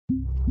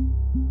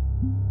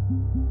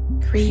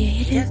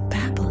Creative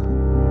Babble.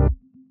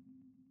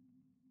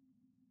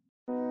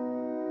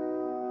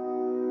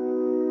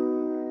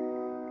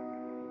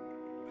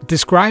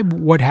 Describe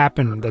what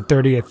happened the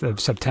 30th of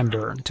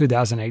September,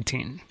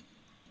 2018.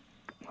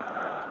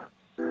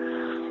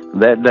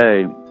 That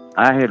day,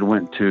 I had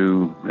went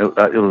to,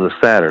 it was a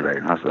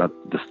Saturday, I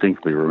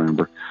distinctly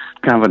remember,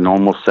 kind of a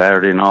normal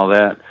Saturday and all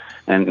that.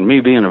 And me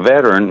being a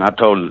veteran, I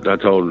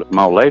told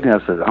my old lady,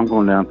 I said, I'm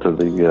going down to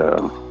the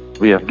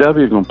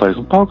VFW, going to play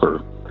some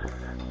poker.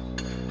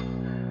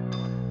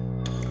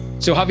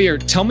 So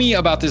Javier, tell me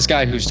about this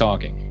guy who's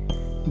talking.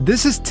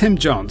 This is Tim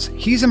Jones.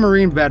 He's a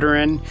Marine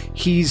veteran.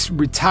 He's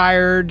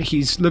retired.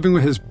 He's living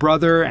with his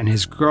brother and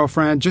his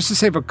girlfriend just to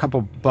save a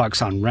couple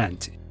bucks on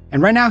rent.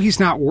 And right now he's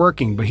not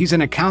working, but he's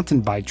an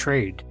accountant by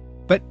trade.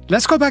 But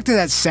let's go back to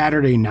that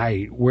Saturday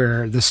night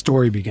where the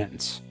story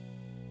begins.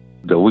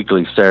 The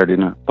weekly Saturday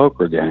night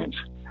poker games.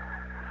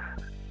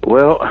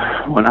 Well,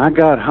 when I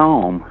got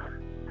home,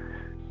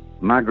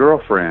 my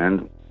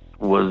girlfriend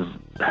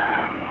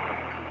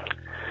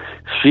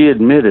she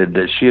admitted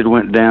that she had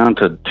went down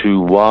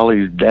to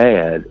Wally's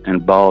dad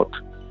and bought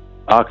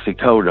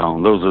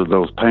oxycodone. Those are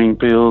those pain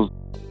pills.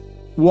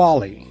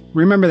 Wally.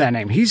 Remember that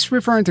name. He's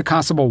referring to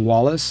Constable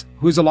Wallace,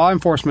 who's a law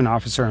enforcement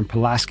officer in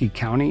Pulaski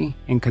County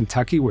in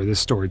Kentucky, where this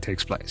story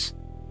takes place.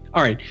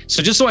 All right.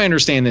 So just so I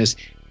understand this,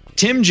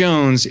 Tim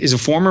Jones is a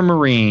former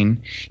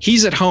Marine.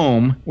 He's at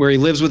home where he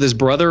lives with his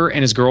brother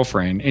and his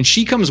girlfriend, and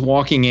she comes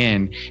walking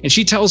in and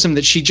she tells him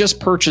that she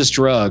just purchased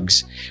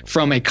drugs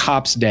from a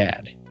cop's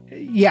dad.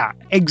 Yeah,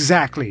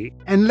 exactly.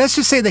 And let's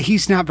just say that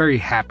he's not very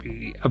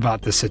happy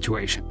about the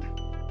situation.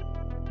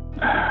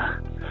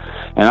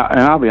 And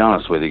I'll be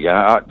honest with you,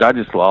 guy. I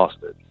just lost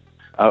it.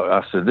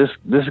 I said, this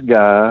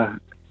guy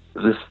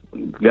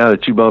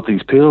that you bought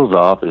these pills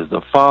off is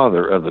the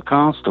father of the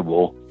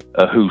constable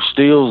who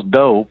steals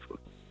dope,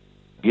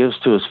 gives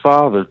to his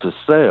father to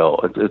sell.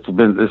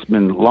 It's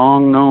been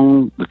long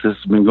known that this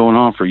has been going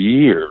on for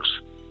years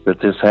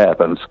that this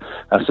happens.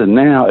 I said,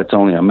 now it's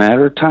only a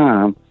matter of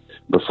time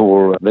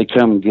before they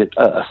come and get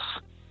us.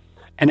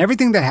 And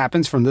everything that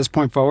happens from this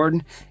point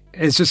forward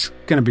is just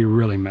going to be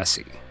really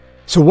messy.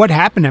 So what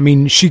happened? I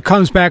mean, she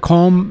comes back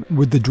home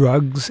with the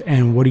drugs,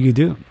 and what do you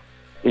do?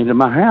 Into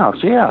my house,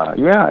 yeah.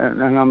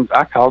 And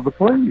I called the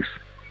police.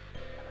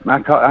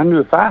 I knew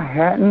if I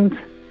hadn't,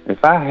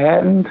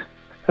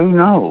 who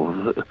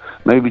knows?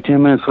 Maybe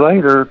 10 minutes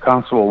later,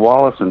 Constable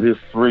Wallace and his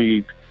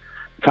 3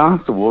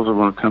 constables are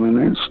going to come in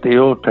there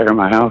and tear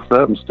my house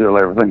up and steal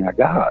everything I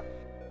got.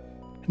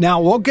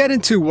 Now, we'll get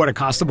into what a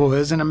constable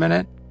is in a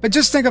minute, but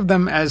just think of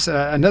them as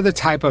another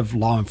type of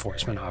law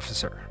enforcement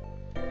officer.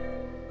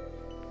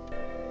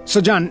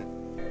 So, John,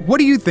 what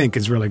do you think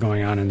is really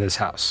going on in this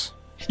house?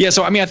 Yeah,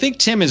 so I think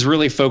Tim is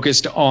really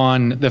focused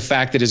on the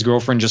fact that his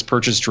girlfriend just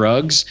purchased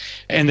drugs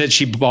and that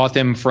she bought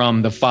them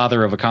from the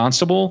father of a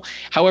constable.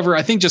 However,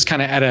 I think just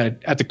kind of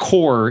at the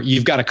core,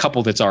 you've got a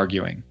couple that's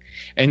arguing.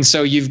 And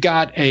so you've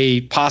got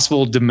a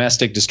possible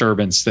domestic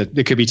disturbance that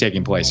could be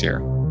taking place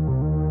here.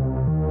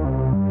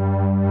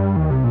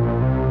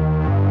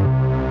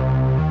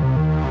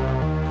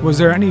 Was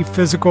there any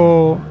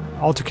physical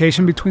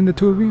altercation between the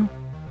two of you?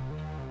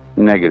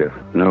 Negative.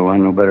 No, I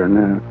know better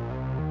than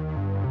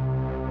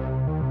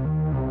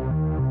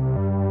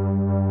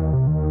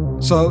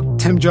that. So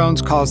Tim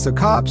Jones calls the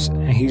cops,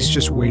 and he's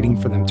just waiting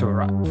for them to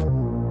arrive.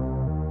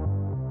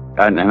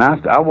 And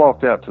I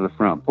walked out to the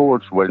front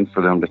porch waiting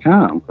for them to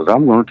come, because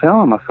I'm going to tell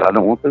them. I said, I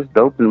don't want this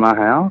dope in my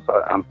house.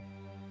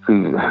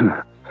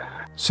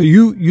 So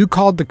you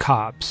called the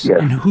cops, yes.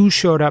 And who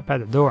showed up at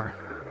the door?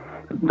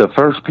 The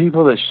first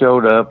people that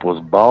showed up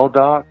was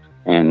Baldock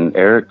and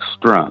Eric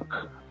Strunk.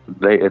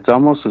 It's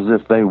almost as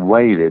if they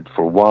waited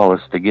for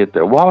Wallace to get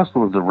there. Wallace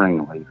was the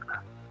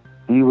ringleader.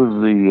 He was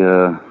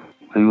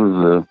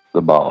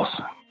the boss.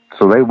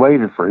 So they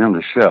waited for him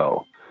to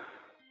show.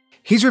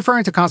 He's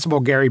referring to Constable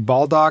Gary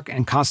Baldock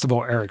and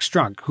Constable Eric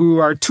Strunk, who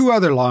are 2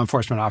 other law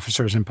enforcement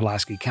officers in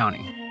Pulaski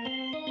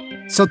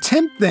County. So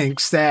Tim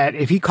thinks that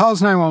if he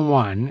calls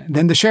 911,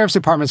 then the sheriff's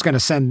department's going to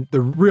send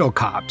the real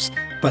cops,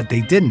 but they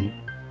didn't.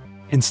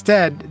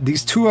 Instead,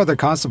 these 2 other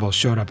constables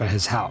showed up at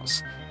his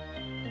house.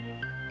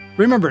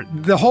 Remember,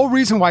 the whole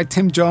reason why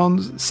Tim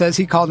Jones says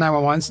he called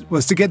 911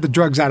 was to get the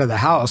drugs out of the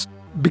house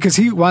because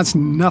he wants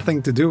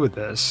nothing to do with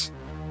this.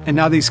 And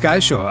now these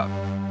guys show up.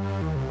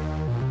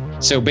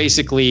 So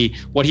basically,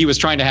 what he was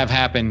trying to have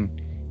happen,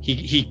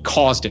 he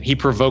caused it. He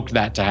provoked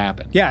that to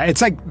happen. Yeah,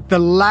 it's like the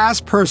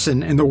last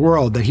person in the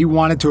world that he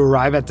wanted to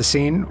arrive at the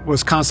scene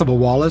was Constable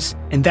Wallace,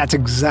 and that's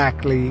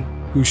exactly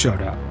who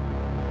showed up.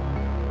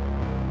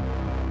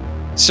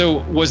 So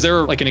was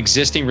there like an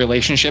existing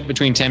relationship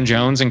between Tim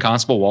Jones and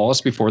Constable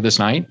Wallace before this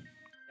night?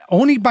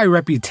 Only by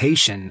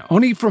reputation,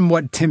 only from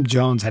what Tim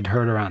Jones had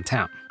heard around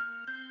town.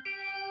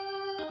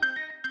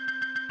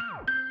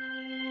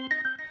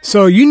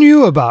 So you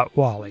knew about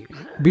Wally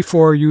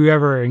before you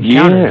ever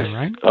encountered him,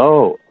 right?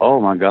 Oh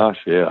my gosh,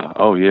 yeah.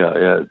 Oh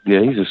yeah.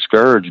 He's a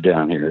scourge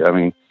down here. I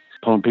mean,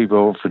 pulling people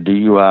over for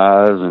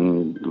DUIs,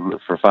 and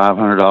for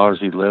 $500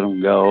 he'd let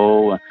them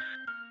go.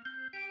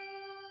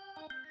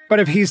 But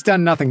if he's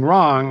done nothing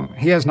wrong,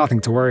 he has nothing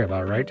to worry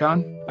about, right,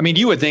 John? I mean,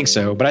 you would think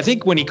so, but I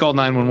think when he called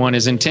 911,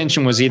 his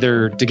intention was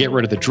either to get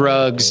rid of the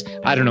drugs,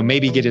 I don't know,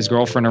 maybe get his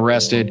girlfriend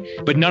arrested,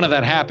 but none of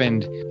that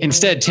happened.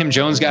 Instead, Tim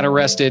Jones got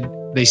arrested.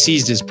 They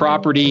seized his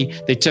property.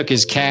 They took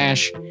his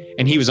cash,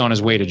 and he was on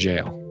his way to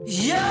jail.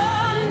 You're not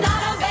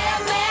a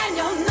bad man.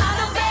 You're not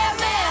a bad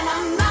man.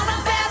 I'm not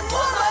a bad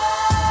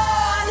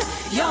woman.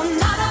 You're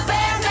not a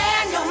bad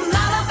man. You're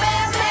not a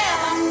bad man.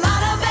 I'm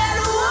not a bad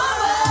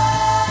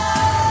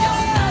woman.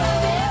 You're not a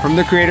bad. From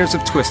the creators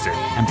of Twisted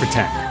and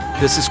Pretend,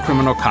 this is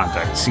Criminal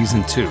Conduct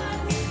Season 2,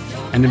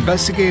 an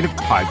investigative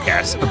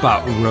podcast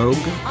about rogue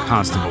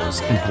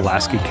constables in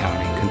Pulaski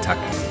County, Kentucky.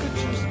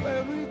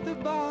 Bury the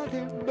body,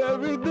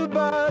 bury the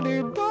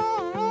body,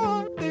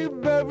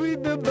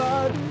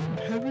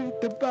 bury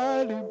the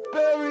body,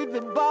 bury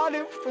the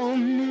body for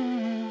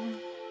me.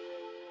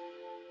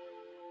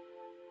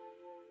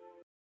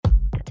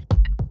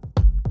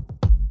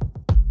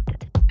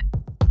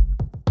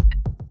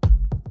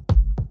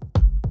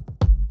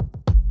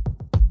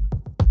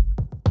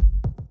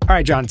 All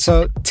right, John.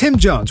 So Tim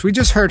Jones, we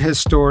just heard his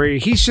story.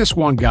 He's just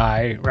one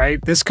guy, right?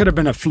 This could have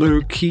been a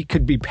fluke. He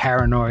could be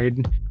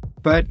paranoid.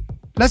 But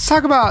let's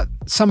talk about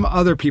some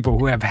other people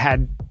who have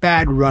had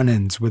bad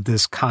run-ins with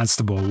this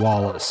Constable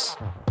Wallace.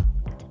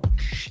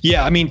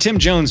 Yeah, I mean, Tim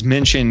Jones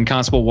mentioned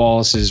Constable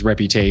Wallace's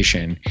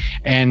reputation.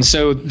 And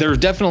so there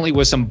definitely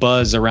was some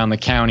buzz around the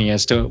county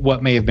as to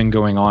what may have been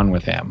going on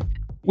with him.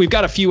 We've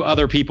got a few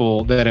other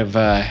people that have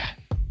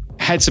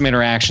had some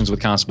interactions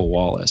with Constable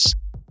Wallace.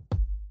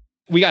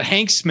 We got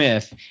Hank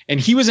Smith, and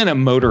he was in a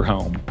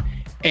motorhome.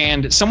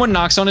 And someone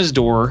knocks on his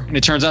door, and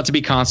it turns out to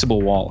be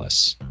Constable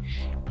Wallace.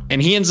 And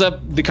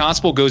the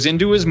constable goes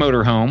into his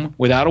motorhome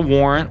without a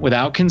warrant,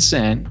 without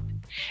consent,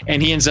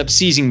 and he ends up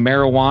seizing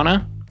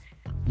marijuana,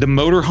 the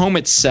motorhome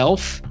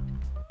itself,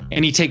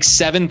 and he takes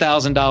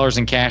 $7,000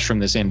 in cash from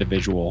this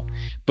individual,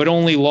 but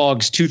only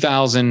logs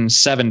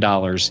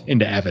 $2,007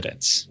 into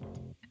evidence.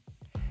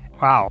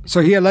 Wow. So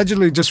he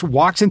allegedly just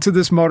walks into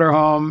this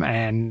motorhome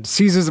and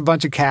seizes a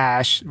bunch of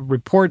cash,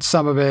 reports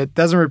some of it,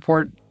 doesn't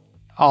report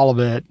all of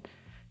it.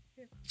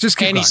 Just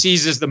keep and going. He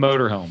seizes the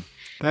motorhome.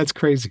 That's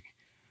crazy.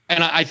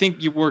 And I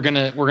think we're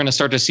gonna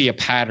start to see a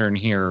pattern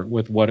here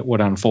with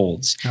what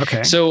unfolds.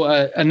 Okay. So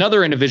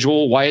another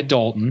individual, Wyatt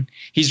Dalton,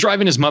 he's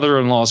driving his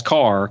mother-in-law's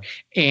car,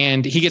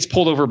 and he gets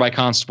pulled over by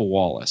Constable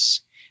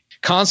Wallace.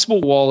 Constable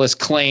Wallace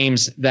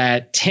claims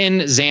that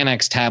 10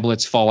 Xanax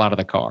tablets fall out of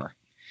the car,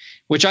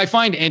 which I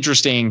find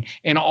interesting.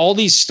 In all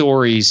these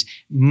stories,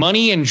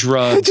 money and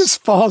drugs it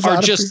just falls are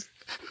out just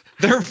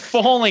they're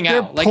falling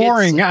out. They're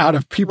pouring out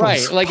of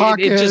people's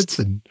pockets.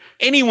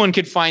 Anyone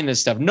could find this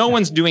stuff. No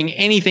one's doing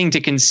anything to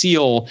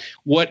conceal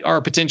what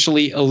are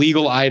potentially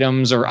illegal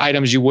items or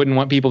items you wouldn't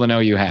want people to know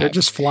you have. They're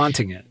just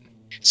flaunting it.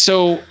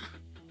 So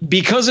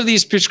because of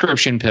these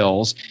prescription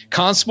pills,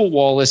 Constable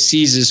Wallace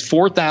seizes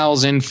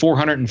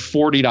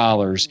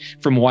 $4,440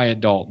 from Wyatt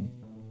Dalton.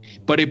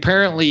 But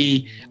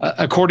apparently,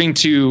 according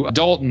to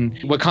Dalton,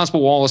 what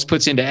Constable Wallace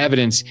puts into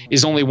evidence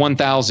is only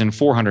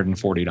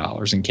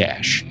 $1,440 in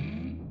cash.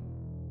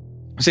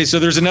 So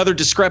there's another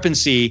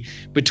discrepancy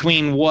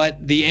between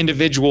what the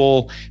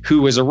individual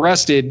who was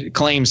arrested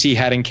claims he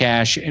had in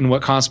cash and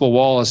what Constable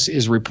Wallace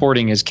is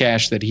reporting as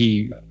cash that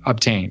he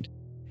obtained.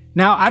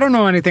 Now, I don't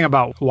know anything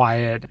about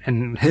Wyatt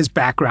and his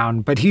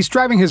background, but he's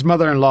driving his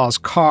mother-in-law's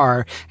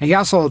car, and he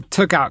also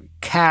took out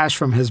cash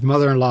from his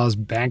mother-in-law's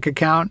bank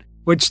account,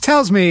 which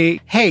tells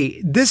me,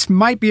 hey, this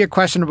might be a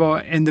questionable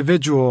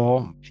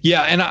individual.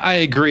 Yeah, and I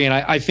agree. And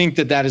I think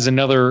that is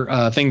another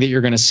thing that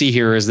you're going to see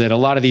here is that a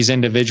lot of these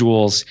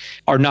individuals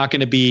are not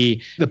going to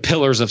be the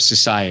pillars of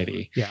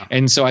society. Yeah.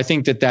 And so I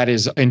think that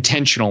is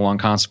intentional on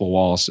Constable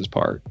Wallace's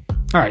part.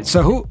 All right.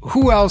 So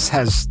who else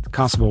has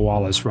Constable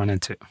Wallace run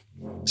into?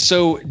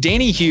 So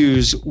Danny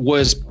Hughes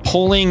was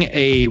pulling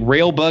a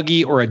rail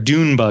buggy or a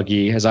dune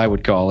buggy, as I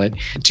would call it,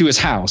 to his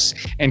house.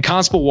 And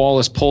Constable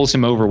Wallace pulls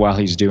him over while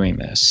he's doing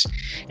this.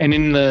 And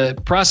in the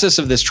process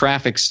of this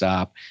traffic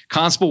stop,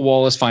 Constable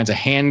Wallace finds a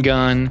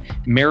handgun,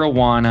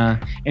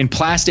 marijuana, and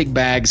plastic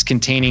bags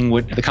containing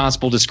what the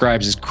constable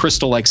describes as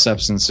crystal-like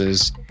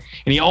substances.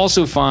 And he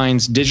also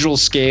finds digital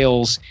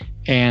scales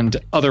and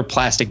other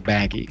plastic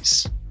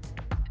baggies.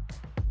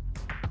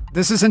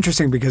 This is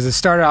interesting because it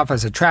started off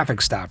as a traffic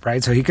stop,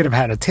 right? So he could have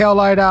had a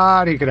taillight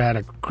out, he could have had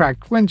a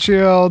cracked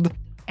windshield,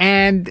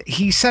 and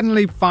he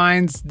suddenly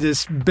finds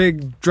this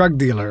big drug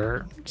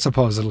dealer,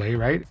 supposedly,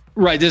 right?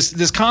 Right.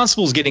 This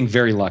constable's getting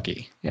very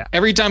lucky. Yeah.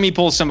 Every time he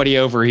pulls somebody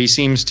over, he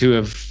seems to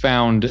have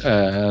found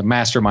a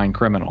mastermind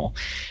criminal.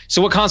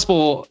 So what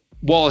Constable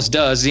Wallace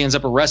does is he ends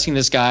up arresting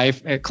this guy,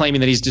 claiming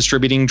that he's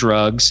distributing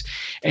drugs,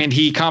 and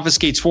he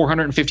confiscates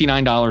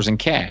 $459 in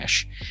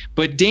cash.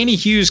 But Danny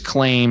Hughes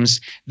claims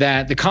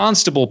that the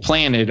constable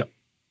planted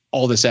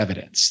all this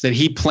evidence, that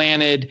he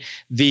planted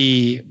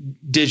the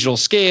digital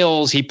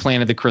scales, he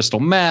planted the crystal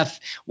meth,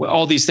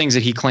 all these things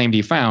that he claimed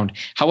he found.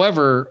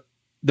 However,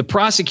 the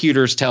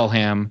prosecutors tell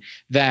him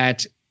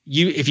that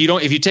if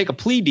you take a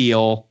plea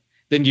deal,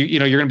 then you're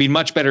going to be in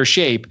much better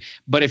shape.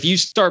 But if you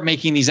start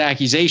making these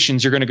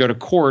accusations, you're going to go to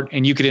court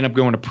and you could end up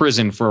going to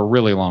prison for a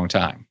really long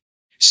time.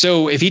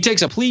 So if he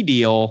takes a plea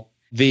deal,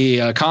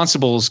 the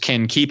constables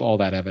can keep all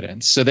that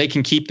evidence. So they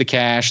can keep the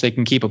cash. They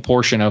can keep a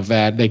portion of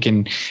that. They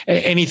can,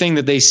 anything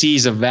that they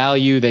seize of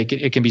value,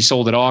 it can be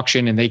sold at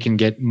auction and they can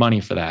get money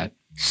for that.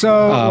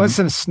 So what's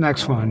this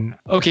next one?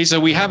 Okay, so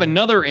we have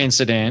another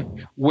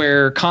incident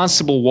where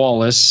Constable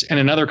Wallace and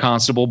another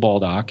Constable,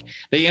 Baldock,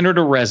 they entered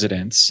a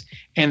residence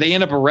and they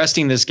end up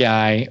arresting this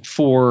guy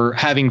for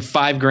having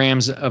 5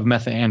 grams of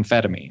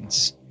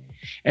methamphetamines.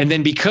 And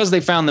then because they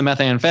found the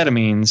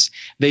methamphetamines,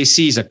 they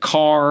seize a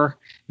car,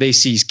 they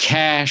seize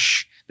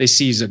cash, they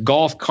seize a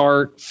golf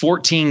cart,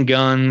 14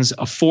 guns,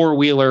 a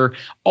 4-wheeler,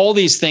 all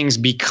these things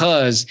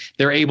because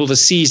they're able to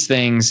seize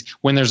things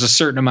when there's a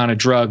certain amount of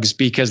drugs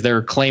because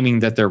they're claiming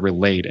that they're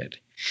related.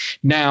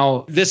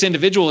 Now, this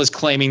individual is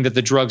claiming that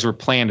the drugs were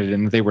planted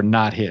and they were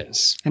not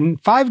his.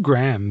 And 5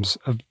 grams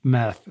of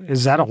meth,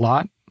 is that a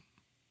lot?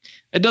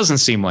 It doesn't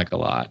seem like a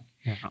lot.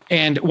 Yeah.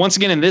 And once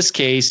again, in this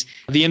case,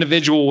 the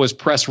individual was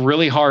pressed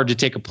really hard to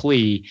take a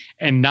plea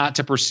and not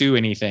to pursue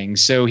anything.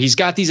 So he's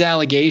got these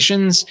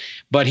allegations,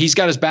 but he's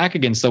got his back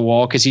against the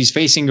wall because he's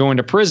facing going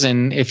to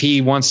prison if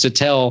he wants to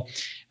tell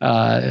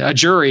a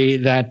jury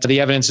that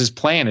the evidence is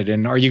planted.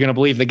 And are you going to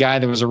believe the guy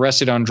that was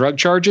arrested on drug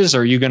charges?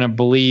 Or are you going to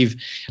believe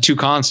 2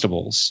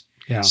 constables?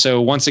 Yeah.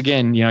 So once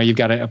again, you've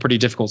got a pretty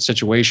difficult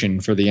situation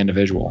for the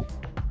individual.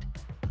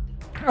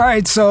 All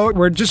right, so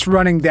we're just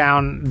running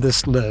down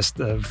this list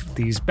of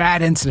these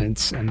bad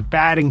incidents and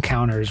bad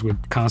encounters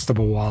with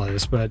Constable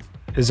Wallace, but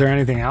is there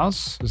anything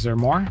else? Is there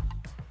more?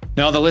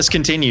 No, the list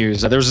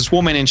continues. There was this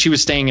woman and she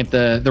was staying at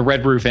the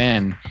Red Roof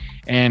Inn,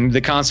 and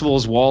the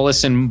constables,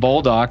 Wallace and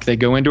Baldock, they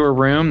go into her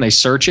room, they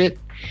search it,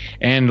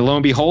 and lo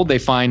and behold, they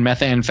find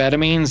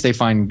methamphetamines, they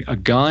find a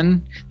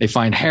gun, they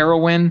find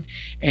heroin,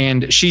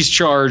 and she's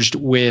charged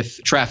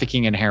with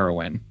trafficking in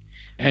heroin.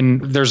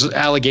 And there's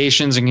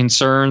allegations and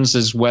concerns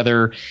as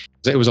whether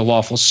it was a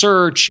lawful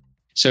search.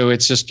 So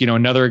it's just,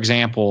 another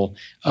example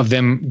of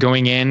them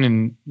going in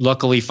and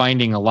luckily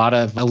finding a lot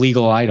of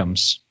illegal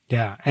items.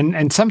 Yeah.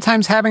 And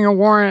sometimes having a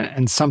warrant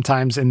and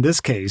sometimes in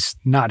this case,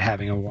 not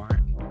having a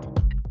warrant.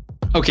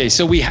 Okay.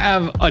 So we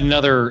have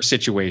another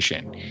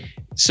situation.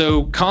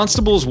 So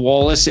Constables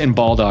Wallace and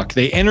Baldock,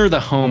 they enter the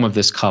home of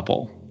this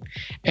couple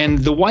and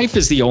the wife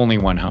is the only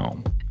one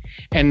home.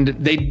 And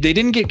they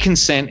didn't get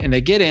consent and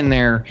they get in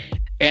there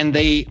and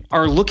they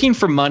are looking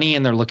for money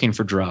and they're looking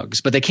for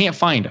drugs, but they can't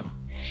find them.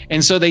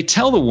 And so they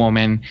tell the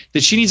woman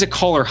that she needs to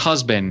call her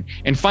husband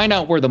and find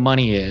out where the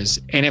money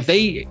is. And if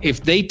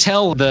they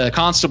tell the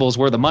constables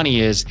where the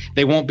money is,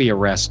 they won't be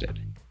arrested.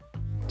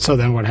 So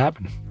then what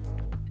happened?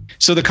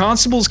 So the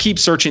constables keep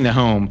searching the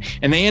home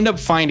and they end up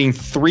finding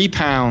 3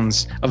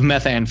 pounds of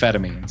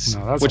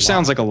methamphetamines, which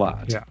sounds like a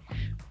lot. Yeah.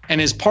 And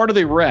as part of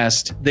the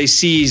arrest, they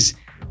seize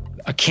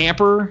a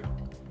camper,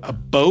 a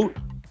boat,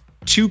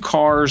 2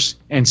 cars,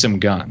 and some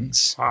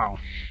guns. Wow.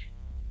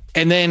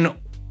 And then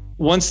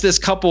once this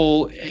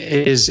couple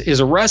is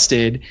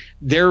arrested,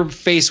 they're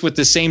faced with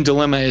the same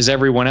dilemma as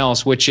everyone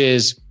else, which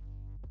is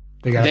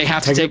they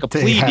have to take a plea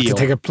deal. They have to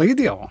take a plea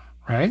deal,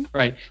 right?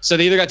 Right. So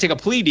they either got to take a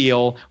plea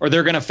deal or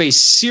they're going to face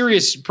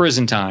serious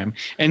prison time.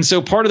 And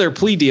so part of their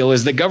plea deal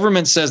is the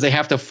government says they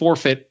have to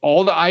forfeit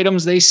all the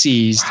items they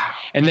seized,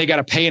 and they got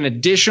to pay an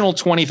additional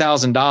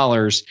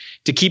 $20,000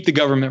 to keep the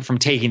government from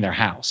taking their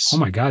house. Oh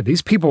my God.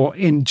 These people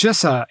in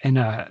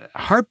a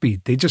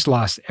heartbeat, they just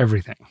lost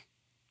everything.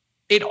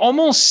 It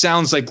almost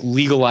sounds like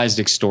legalized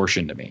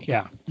extortion to me.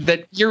 Yeah.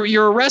 That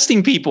you're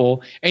arresting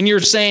people and you're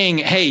saying,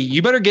 hey,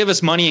 you better give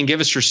us money and give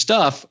us your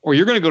stuff or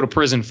you're going to go to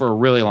prison for a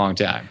really long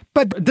time.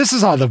 But this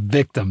is all the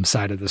victim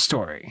side of the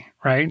story,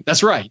 right?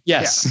 That's right.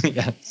 Yes. Yeah.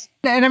 Yes.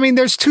 And I mean,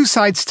 there's 2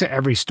 sides to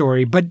every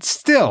story, but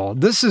still,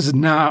 this is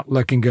not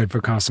looking good for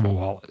Constable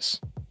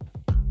Wallace.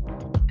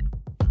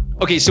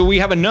 Okay, so we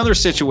have another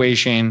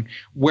situation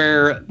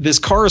where this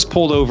car is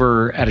pulled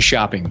over at a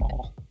shopping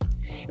mall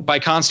by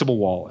Constable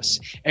Wallace.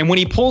 And when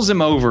he pulls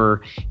him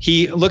over,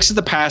 he looks at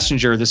the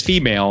passenger, this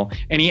female,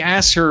 and he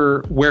asks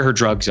her where her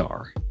drugs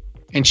are.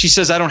 And she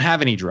says, I don't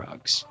have any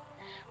drugs.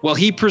 Well,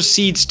 he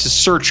proceeds to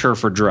search her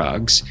for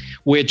drugs,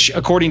 which,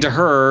 according to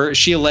her,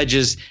 she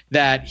alleges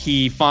that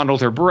he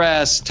fondled her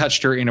breasts,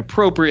 touched her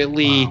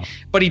inappropriately,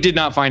 but he did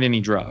not find any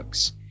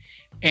drugs.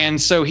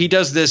 And so he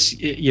does this,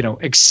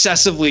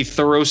 excessively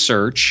thorough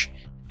search,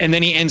 and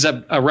then he ends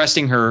up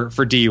arresting her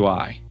for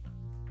DUI.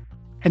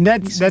 And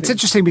that's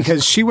interesting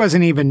because she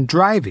wasn't even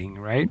driving,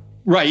 right?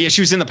 Right. Yeah,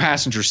 she was in the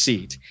passenger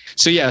seat.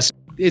 So, yes,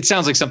 it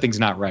sounds like something's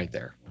not right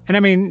there. And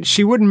I mean,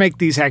 she wouldn't make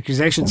these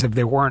accusations if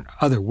there weren't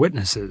other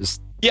witnesses.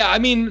 Yeah, I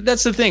mean,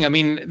 that's the thing. I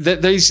mean,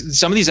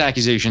 some of these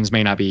accusations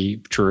may not be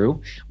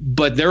true,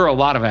 but there are a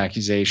lot of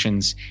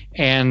accusations,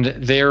 and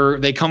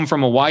they come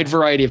from a wide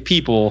variety of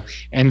people,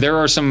 and there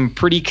are some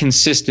pretty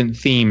consistent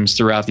themes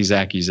throughout these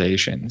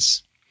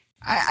accusations.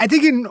 I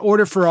think in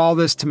order for all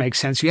this to make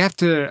sense, you have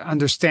to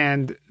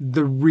understand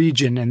the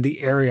region and the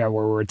area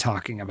where we're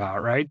talking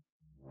about, right?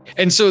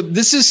 And so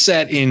this is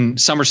set in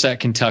Somerset,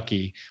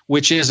 Kentucky,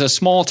 which is a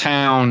small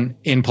town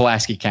in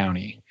Pulaski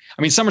County.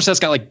 I mean, Somerset's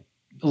got like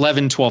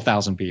 11,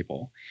 12,000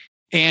 people.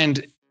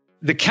 And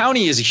the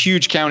county is a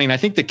huge county. And I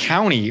think the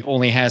county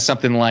only has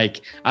something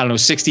like,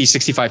 60,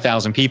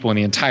 65,000 people in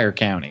the entire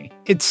county.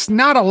 It's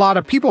not a lot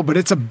of people, but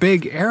it's a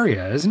big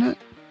area, isn't it?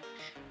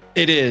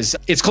 It is.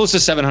 It's close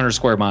to 700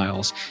 square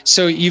miles.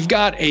 So you've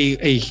got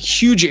a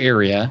huge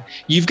area.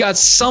 You've got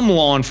some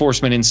law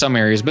enforcement in some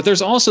areas, but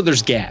there's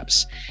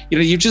gaps.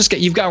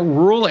 You've got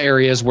rural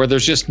areas where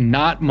there's just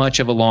not much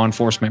of a law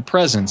enforcement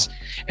presence.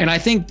 And I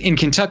think in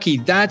Kentucky,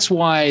 that's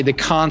why the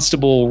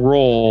constable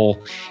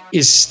role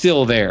is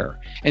still there.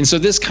 And so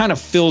this kind of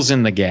fills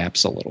in the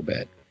gaps a little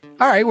bit.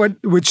 All right,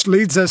 which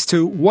leads us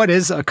to what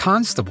is a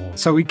constable?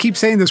 So we keep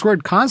saying this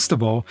word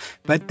constable,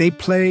 but they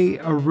play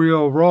a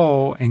real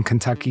role in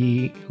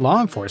Kentucky law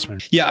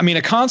enforcement. Yeah, I mean,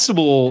 a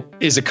constable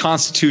is a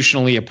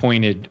constitutionally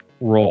appointed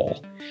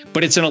role,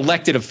 but it's an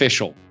elected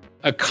official.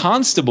 A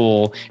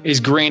constable is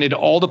granted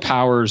all the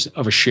powers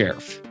of a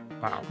sheriff.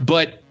 Wow.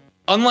 But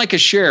unlike a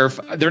sheriff,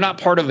 they're not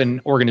part of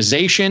an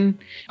organization.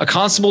 A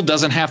constable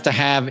doesn't have to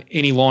have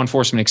any law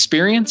enforcement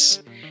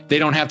experience. They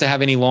don't have to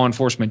have any law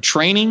enforcement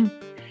training.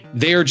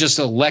 They are just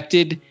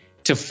elected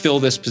to fill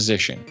this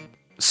position.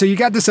 So you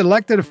got this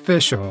elected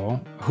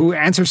official who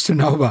answers to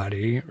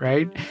nobody,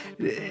 right?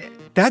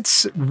 That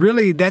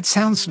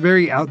sounds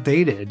very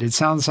outdated. It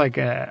sounds like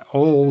an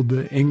old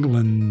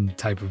England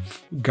type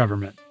of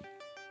government.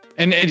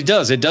 And it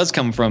does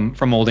come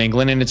from old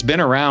England, and it's been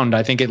around,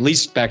 I think, at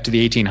least back to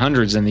the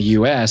 1800s in the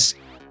U.S.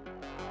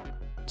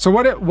 So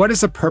what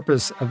is the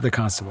purpose of the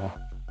constable?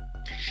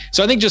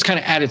 So I think just kind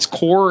of at its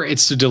core,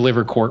 it's to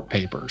deliver court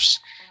papers.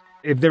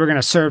 If they were going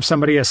to serve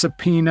somebody a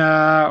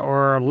subpoena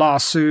or a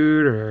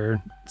lawsuit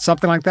or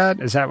something like that,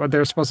 is that what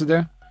they're supposed to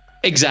do?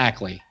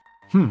 Exactly.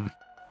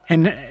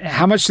 And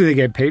how much do they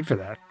get paid for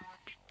that?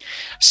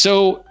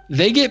 So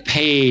they get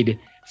paid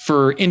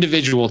for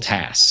individual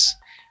tasks,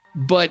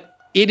 but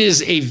it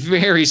is a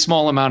very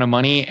small amount of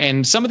money.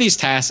 And some of these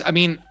tasks, I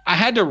mean, I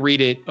had to read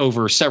it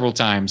over several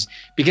times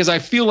because I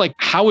feel like,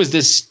 how is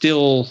this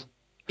still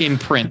in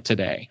print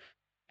today?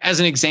 As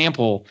an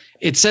example,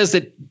 it says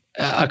that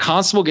a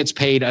constable gets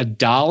paid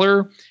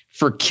 $1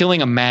 for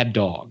killing a mad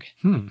dog.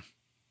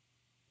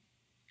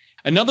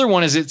 Another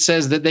one is it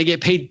says that they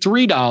get paid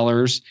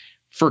 $3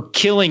 for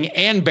killing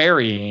and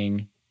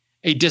burying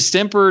a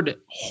distempered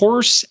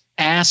horse,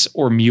 ass,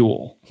 or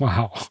mule.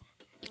 Wow.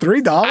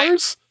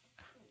 $3?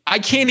 I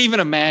can't even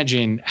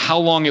imagine how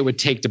long it would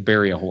take to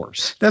bury a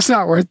horse. That's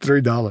not worth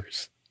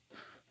 $3.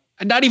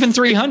 Not even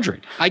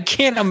 300. I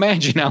can't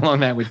imagine how long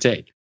that would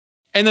take.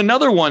 And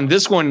another one,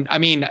 this one, I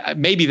mean,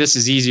 maybe this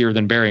is easier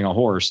than burying a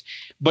horse,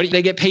 but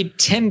they get paid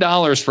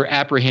 $10 for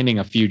apprehending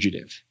a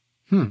fugitive.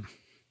 Well,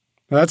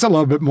 that's a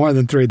little bit more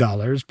than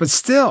 $3, but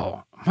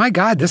still, my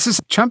God, this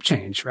is chump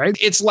change, right?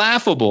 It's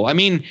laughable. I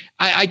mean,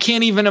 I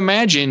can't even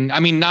imagine.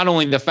 I mean, not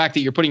only the fact that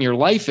you're putting your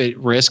life at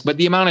risk, but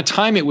the amount of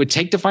time it would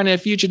take to find a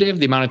fugitive,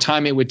 the amount of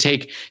time it would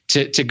take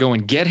to go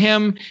and get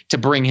him, to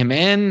bring him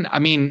in. I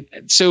mean,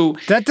 so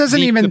that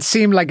doesn't even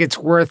seem like it's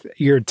worth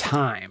your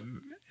time.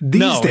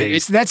 These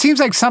days, that seems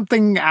like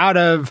something out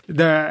of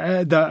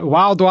the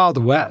Wild Wild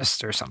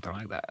West or something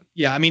like that.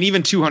 Yeah, I mean,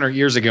 even 200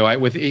 years ago,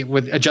 with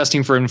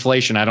adjusting for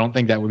inflation, I don't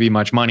think that would be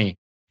much money.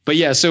 But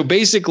yeah, so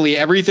basically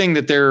everything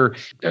that they're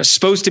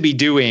supposed to be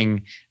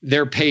doing,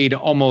 they're paid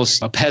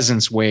almost a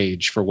peasant's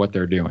wage for what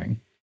they're doing.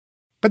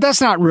 But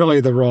that's not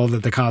really the role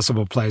that the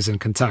constable plays in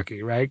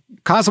Kentucky, right?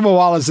 Constable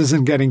Wallace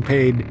isn't getting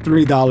paid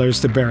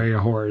 $3 to bury a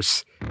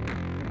horse.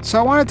 So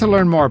I wanted to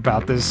learn more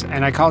about this,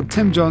 and I called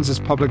Tim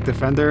Jones's public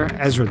defender,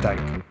 Ezra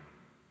Dyke.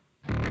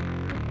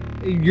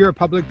 You're a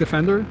public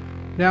defender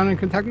down in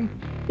Kentucky?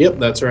 Yep,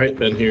 that's right.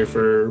 Been here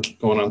for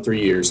going on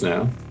 3 years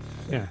now.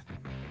 Yeah.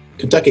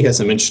 Kentucky has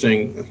some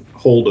interesting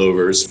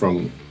holdovers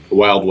from the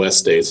Wild West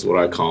states, is what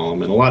I call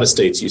them. And a lot of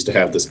states used to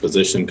have this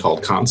position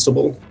called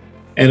constable.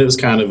 And it was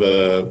kind of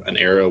an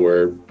era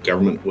where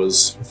government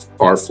was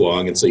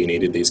far-flung, and so you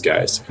needed these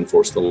guys to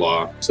enforce the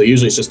law. So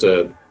usually it's just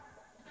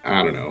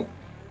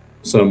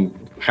some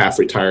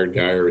half-retired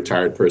guy or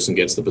retired person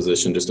gets the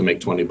position just to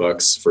make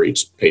 $20 for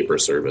each paper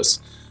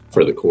service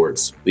for the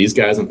courts. These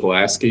guys in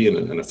Pulaski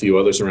and a few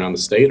others around the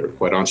state are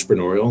quite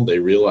entrepreneurial. They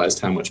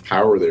realized how much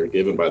power they were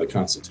given by the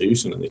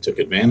Constitution, and they took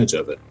advantage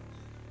of it.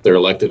 They're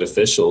elected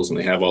officials, and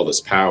they have all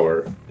this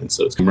power. And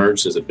so it's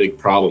emerged as a big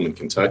problem in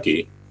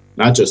Kentucky,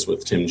 not just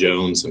with Tim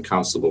Jones and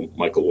Constable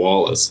Michael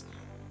Wallace,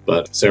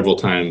 but several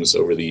times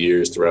over the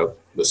years throughout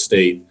the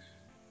state,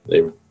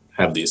 they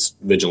have these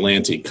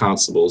vigilante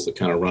constables that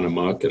kind of run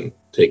amok and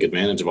take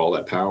advantage of all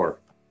that power.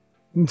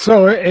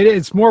 So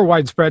it's more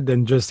widespread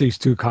than just these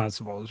two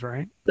constables,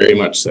 right? Very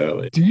much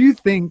so. Do you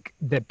think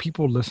that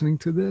people listening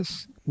to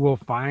this will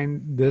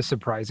find this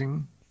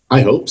surprising?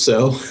 I hope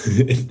so.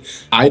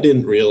 I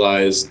didn't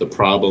realize the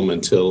problem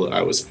until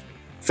I was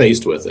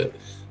faced with it.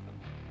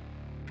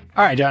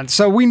 All right, John.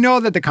 So we know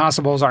that the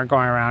constables aren't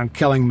going around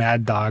killing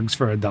mad dogs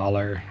for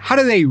 $1. How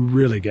do they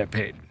really get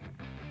paid?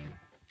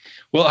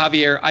 Well,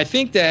 Javier, I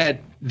think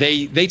that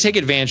they take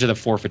advantage of the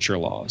forfeiture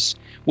laws,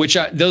 which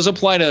those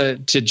apply to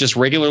just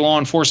regular law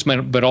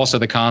enforcement, but also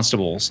the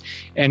constables.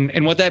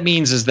 And what that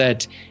means is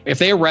that if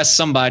they arrest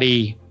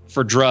somebody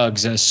for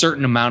drugs, a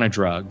certain amount of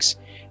drugs,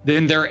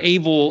 then they're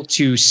able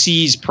to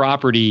seize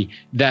property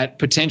that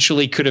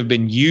potentially could have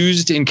been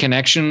used in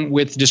connection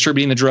with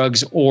distributing the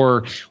drugs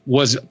or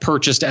was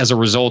purchased as a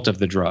result of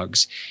the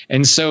drugs.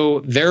 And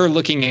so they're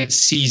looking at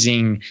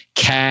seizing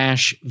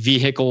cash,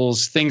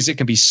 vehicles, things that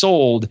can be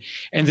sold,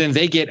 and then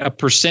they get a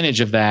percentage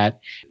of that.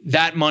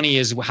 That money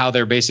is how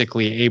they're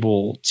basically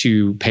able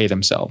to pay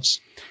themselves.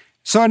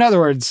 So in other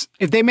words,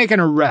 if they make an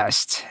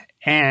arrest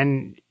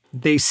and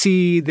they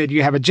see that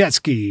you have a jet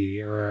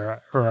ski or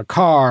a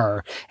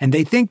car, and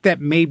they think that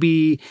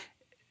maybe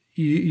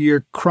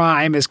your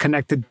crime is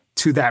connected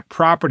to that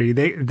property,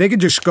 they could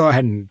just go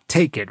ahead and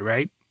take it,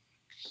 right?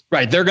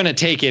 Right. They're going to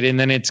take it, and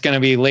then it's going to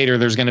be later.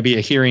 There's going to be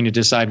a hearing to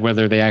decide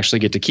whether they actually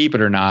get to keep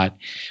it or not.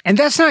 And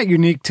that's not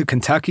unique to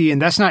Kentucky,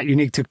 and that's not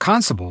unique to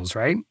constables,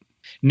 right?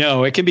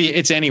 No,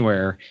 it's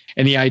anywhere.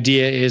 And the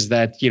idea is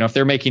that, if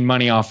they're making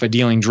money off of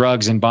dealing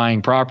drugs and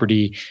buying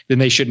property, then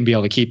they shouldn't be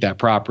able to keep that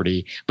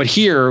property. But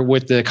here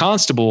with the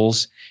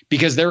constables,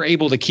 because they're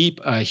able to keep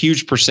a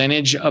huge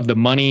percentage of the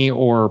money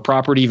or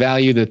property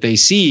value that they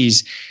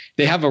seize,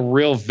 they have a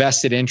real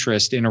vested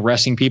interest in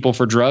arresting people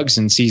for drugs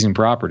and seizing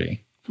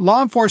property.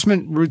 Law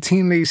enforcement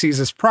routinely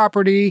seizes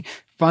property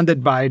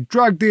funded by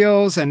drug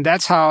deals, and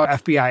that's how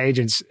FBI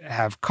agents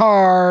have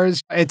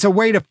cars. It's a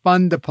way to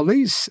fund the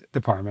police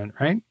department,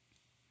 right?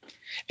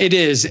 It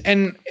is.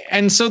 And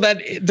so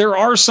that there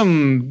are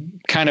some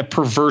kind of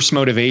perverse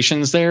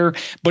motivations there,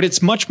 but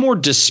it's much more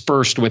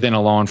dispersed within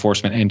a law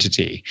enforcement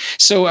entity.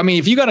 So, I mean,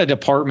 if you got a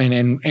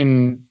department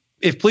and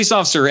if police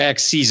officer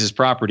X seizes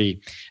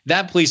property,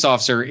 that police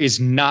officer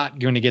is not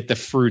going to get the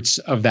fruits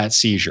of that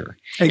seizure.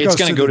 It's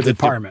going to go to the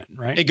department,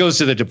 right? It goes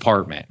to the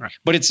department. Right.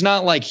 But it's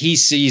not like he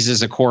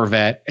seizes a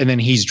Corvette and then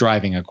he's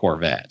driving a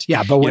Corvette.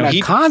 Yeah, but when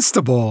a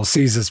constable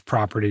seizes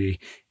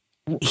property,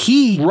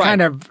 he's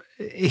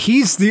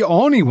the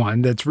only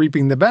one that's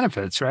reaping the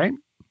benefits, right?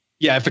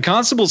 Yeah, if a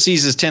constable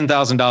seizes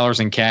 $10,000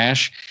 in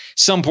cash,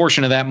 some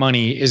portion of that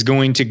money is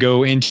going to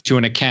go into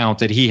an account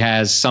that he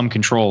has some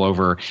control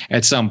over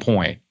at some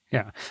point.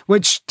 Yeah,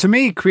 which to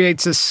me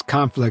creates this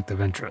conflict of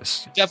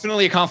interest.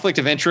 Definitely a conflict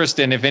of interest,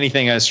 and if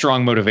anything, a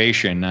strong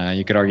motivation.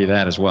 You could argue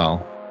that as well.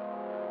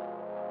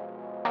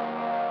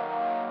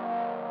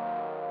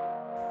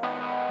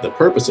 The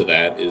purpose of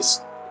that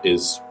is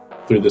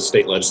through the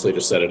state legislature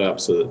set it up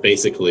so that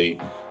basically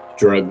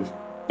drug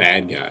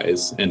bad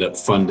guys end up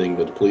funding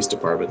the police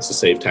departments to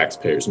save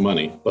taxpayers'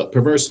 money. But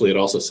perversely, it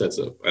also sets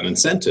up an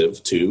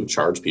incentive to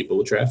charge people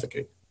with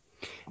trafficking.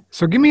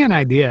 So give me an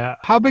idea.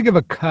 How big of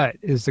a cut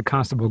is the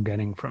constable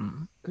getting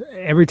from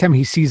every time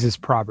he seizes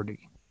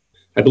property?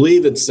 I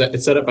believe it's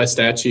set up by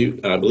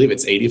statute. I believe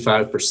it's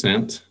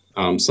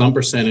 85%. Some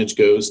percentage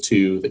goes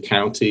to the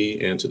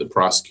county and to the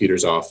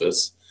prosecutor's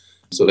office.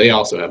 So they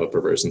also have a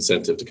perverse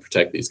incentive to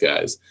protect these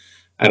guys.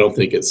 I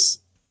wouldn't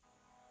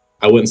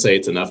say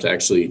it's enough to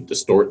actually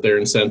distort their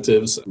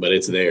incentives, but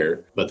it's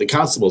there. But the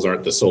constables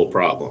aren't the sole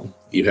problem.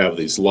 You have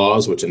these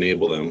laws which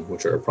enable them,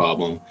 which are a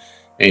problem.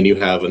 And you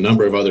have a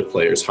number of other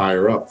players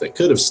higher up that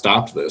could have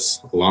stopped this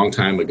a long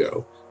time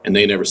ago, and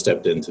they never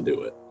stepped in to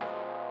do it.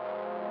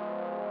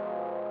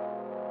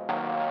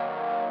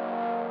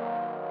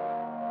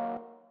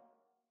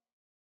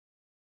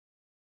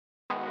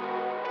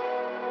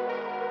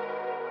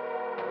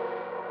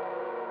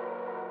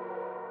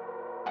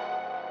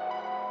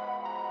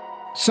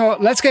 So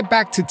let's get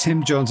back to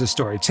Tim Jones'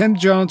 story. Tim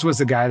Jones was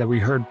the guy that we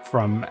heard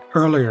from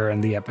earlier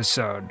in the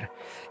episode.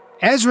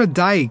 Ezra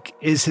Dyke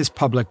is his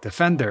public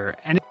defender,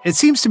 and it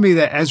seems to me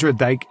that Ezra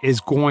Dyke is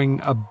going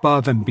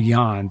above and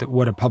beyond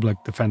what a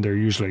public defender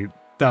usually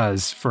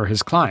does for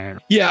his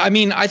client. Yeah, I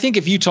mean, I think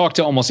if you talk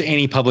to almost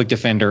any public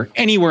defender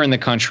anywhere in the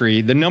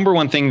country, the number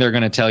one thing they're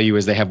going to tell you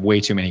is they have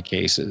way too many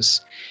cases.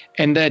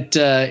 And that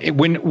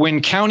when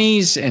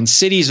counties and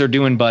cities are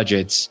doing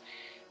budgets,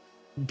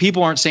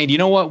 people aren't saying, you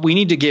know what, we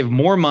need to give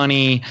more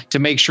money to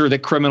make sure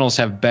that criminals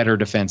have better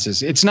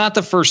defenses. It's not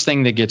the first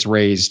thing that gets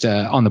raised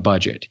on the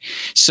budget.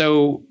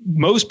 So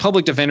most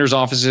public defenders'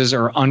 offices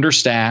are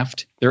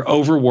understaffed, they're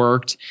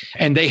overworked,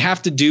 and they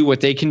have to do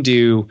what they can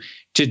do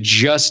to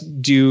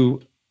just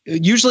do,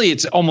 usually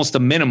it's almost a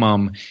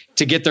minimum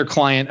to get their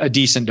client a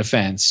decent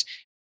defense.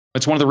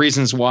 It's one of the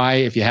reasons why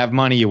if you have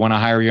money, you want to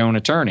hire your own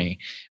attorney.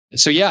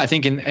 So, yeah, I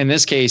think in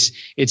this case,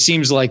 it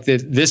seems like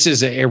that this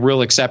is a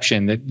real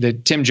exception,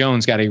 that Tim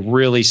Jones got a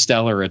really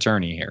stellar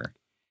attorney here.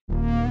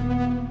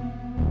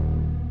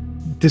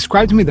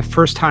 Describe to me the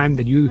first time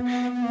that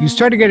you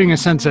started getting a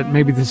sense that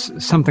maybe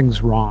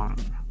something's wrong.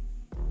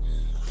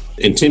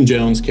 In Tim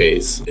Jones'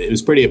 case, it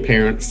was pretty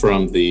apparent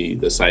from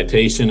the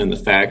citation and the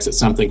facts that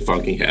something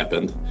funky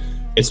happened.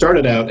 It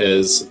started out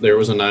as there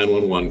was a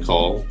 911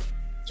 call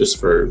just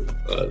for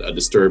a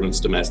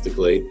disturbance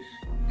domestically.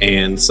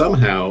 And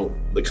somehow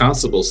the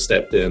constables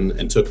stepped in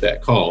and took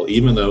that call,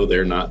 even though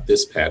they're not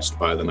dispatched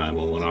by the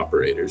 911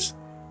 operators.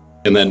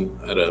 And then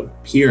at a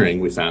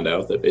hearing, we found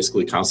out that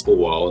basically Constable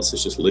Wallace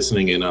is just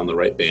listening in on the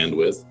right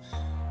bandwidth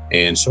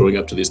and showing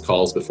up to these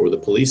calls before the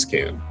police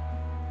can.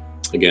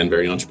 Again,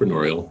 very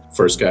entrepreneurial.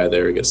 First guy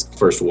there gets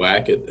first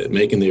whack at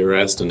making the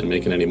arrest and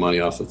making any money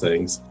off of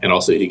things. And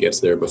also he gets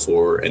there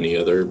before any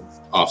other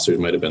officers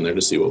might have been there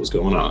to see what was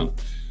going on.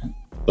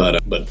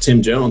 But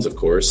Tim Jones, of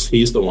course,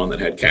 he's the one that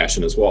had cash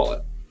in his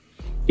wallet.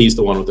 He's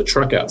the one with the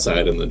truck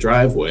outside in the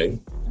driveway.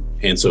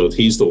 And so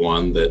he's the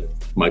one that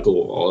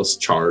Michael Wallace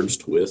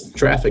charged with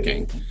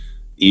trafficking,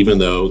 even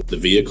though the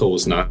vehicle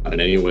was not in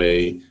any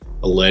way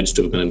alleged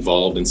to have been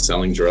involved in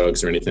selling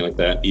drugs or anything like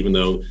that, even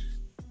though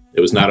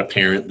it was not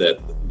apparent that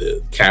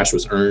the cash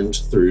was earned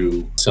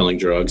through selling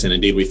drugs. And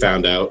indeed, we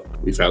found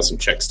some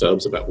check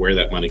stubs about where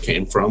that money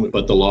came from.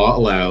 But the law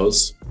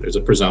allows, there's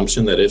a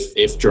presumption that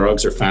if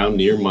drugs are found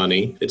near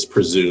money, it's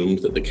presumed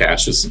that the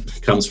cash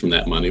comes from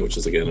that money, which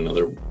is, again,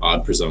 another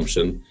odd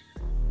presumption.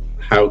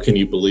 How can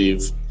you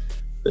believe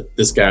that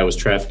this guy was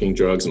trafficking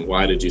drugs, and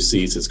why did you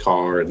seize his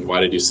car, and why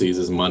did you seize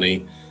his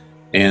money?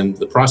 And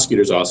the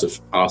prosecutor's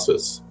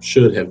office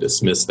should have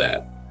dismissed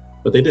that,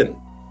 but they didn't,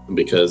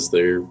 because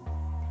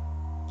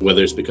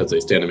whether it's because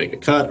they stand to make a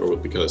cut or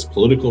because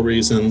political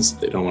reasons,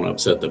 they don't want to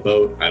upset the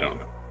boat, I don't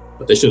know.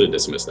 But they should have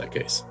dismissed that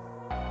case.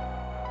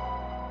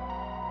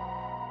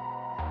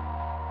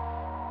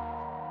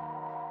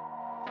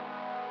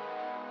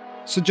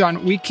 So,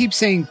 John, we keep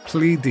saying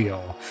plea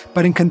deal,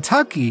 but in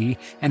Kentucky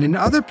and in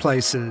other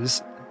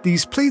places,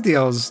 these plea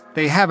deals,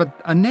 they have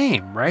a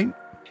name, right?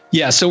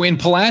 Yeah. So in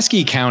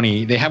Pulaski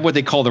County, they have what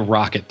they call the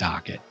Rocket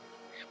Docket,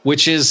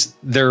 which is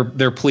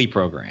their plea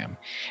program.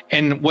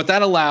 And what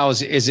that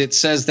allows is it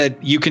says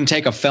that you can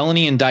take a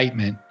felony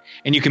indictment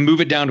and you can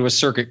move it down to a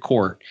circuit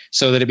court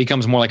so that it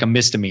becomes more like a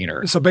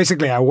misdemeanor. So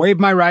basically, I waive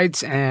my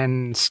rights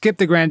and skip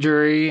the grand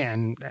jury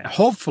and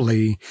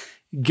hopefully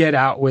get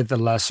out with a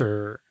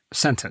lesser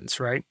sentence,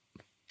 right?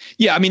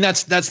 Yeah, I mean,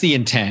 that's the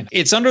intent.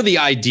 It's under the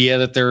idea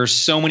that there are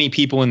so many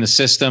people in the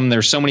system,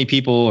 there's so many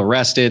people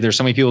arrested, there's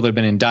so many people that have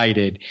been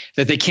indicted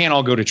that they can't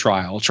all go to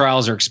trial.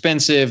 Trials are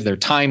expensive, they're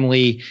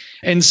timely.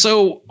 And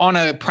so on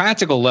a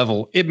practical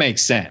level, it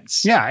makes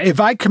sense. Yeah,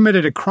 if I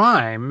committed a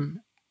crime,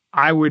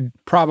 I would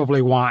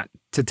probably want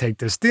to take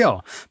this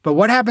deal. But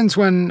what happens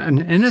when an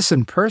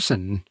innocent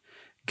person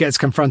gets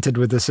confronted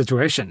with this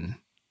situation?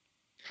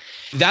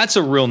 That's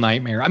a real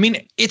nightmare. I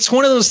mean, it's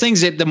one of those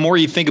things that the more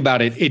you think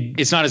about it,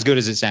 it's not as good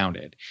as it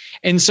sounded.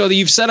 And so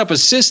you've set up a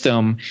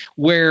system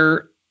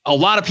where a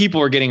lot of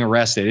people are getting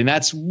arrested. And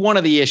that's one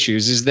of the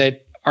issues, is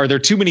that are there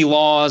too many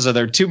laws? Are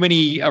there too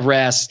many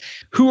arrests?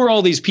 Who are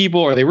all these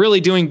people? Are they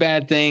really doing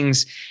bad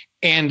things?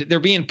 And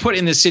they're being put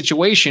in this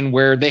situation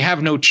where they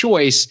have no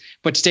choice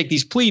but to take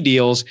these plea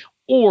deals.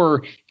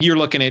 Or you're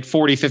looking at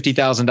 $40,000,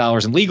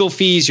 $50,000 in legal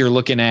fees. You're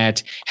looking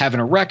at having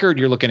a record.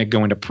 You're looking at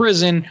going to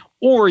prison,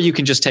 or you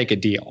can just take a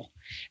deal.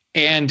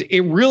 And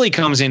it really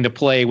comes into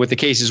play with the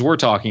cases we're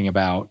talking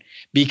about,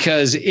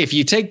 because if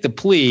you take the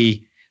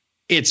plea,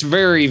 it's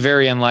very,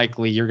 very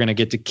unlikely you're going to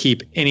get to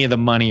keep any of the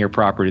money or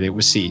property that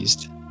was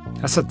seized.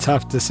 That's a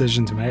tough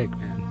decision to make,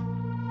 man.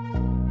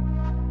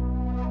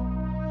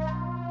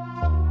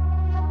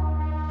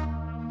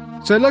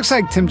 So it looks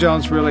like Tim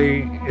Jones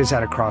really is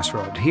at a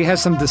crossroad. He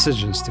has some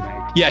decisions to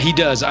make. Yeah, he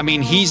does. I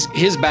mean,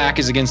 his back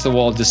is against the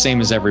wall the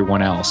same as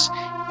everyone else.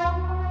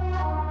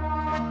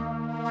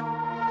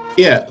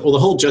 Yeah, well, the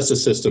whole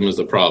justice system is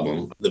the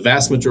problem. The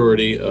vast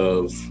majority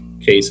of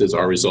cases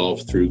are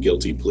resolved through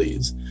guilty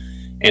pleas.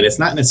 And it's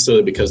not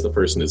necessarily because the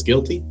person is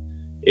guilty.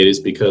 It is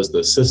because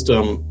the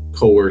system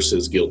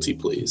coerces guilty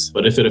pleas.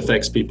 But if it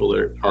affects people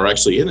that are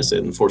actually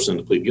innocent and forces them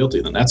to plead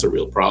guilty, then that's a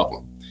real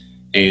problem.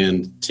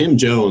 And Tim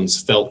Jones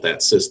felt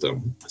that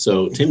system.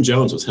 So Tim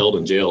Jones was held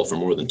in jail for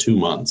more than 2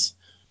 months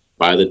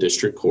by the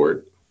district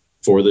court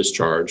for this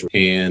charge.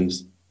 And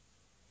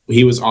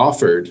he was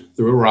offered,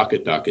 through a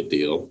rocket docket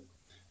deal,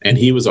 and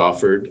he was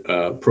offered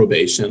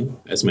probation,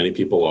 as many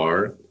people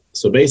are.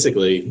 So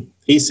basically,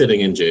 he's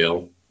sitting in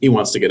jail. He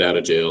wants to get out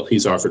of jail.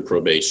 He's offered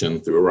probation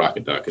through a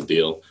rocket docket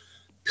deal.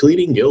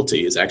 Pleading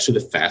guilty is actually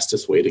the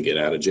fastest way to get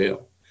out of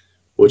jail,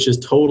 which is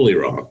totally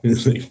wrong.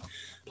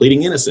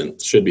 Pleading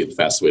innocent should be the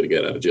fastest way to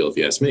get out of jail, if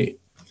you ask me.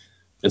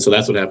 And so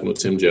that's what happened with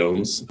Tim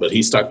Jones. But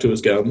he stuck to his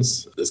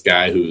guns. This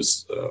guy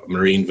who's a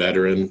Marine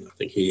veteran, I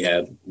think he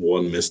had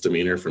one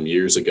misdemeanor from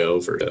years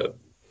ago for a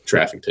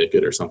traffic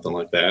ticket or something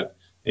like that.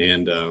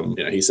 And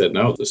he said,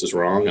 no, this is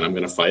wrong, and I'm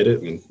going to fight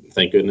it. And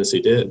thank goodness he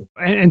did.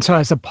 And so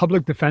as a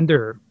public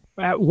defender,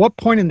 at what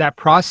point in that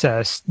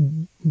process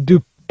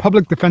do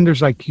public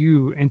defenders like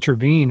you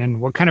intervene, and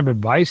what kind of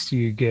advice do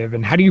you give,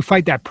 and how do you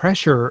fight that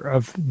pressure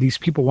of these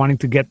people wanting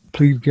to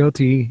plead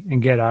guilty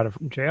and get out of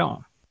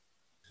jail?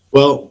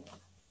 Well,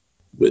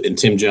 in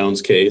Tim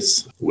Jones'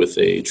 case, with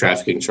a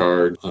trafficking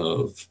charge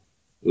of,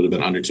 it would have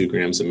been under 2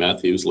 grams of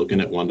meth, he was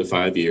looking at 1 to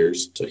 5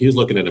 years. So he was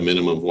looking at a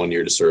minimum of 1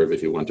 year to serve if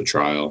he went to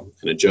trial.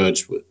 And a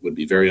judge would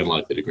be very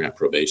unlikely to grant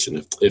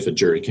probation if a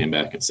jury came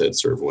back and said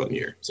serve 1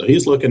 year. So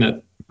he's looking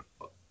at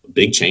a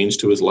big change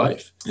to his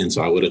life. And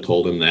so I would have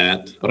told him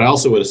that. But I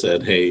also would have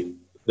said, hey,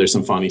 There's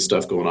some funny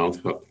stuff going on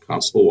with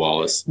Constable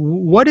Wallace.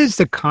 What is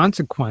the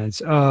consequence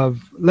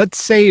of,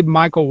 let's say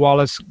Michael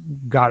Wallace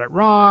got it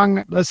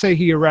wrong. Let's say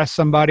he arrests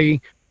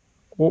somebody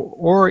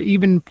or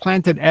even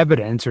planted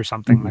evidence or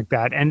something like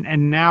that.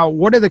 And now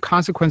what are the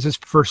consequences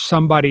for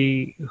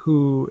somebody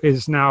who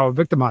is now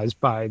victimized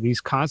by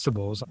these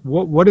constables?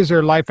 What is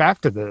their life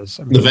after this?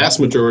 I mean, the vast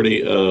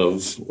majority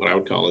of what I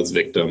would call his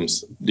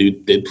victims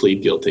did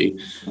plead guilty.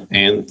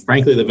 And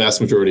frankly, the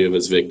vast majority of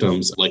his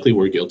victims likely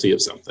were guilty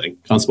of something.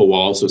 Constable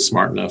Wallace was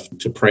smart enough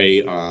to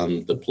prey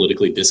on the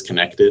politically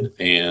disconnected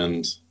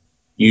and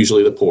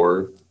usually the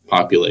poor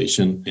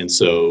population. And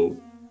so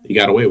he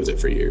got away with it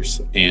for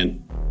years.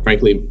 And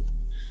frankly,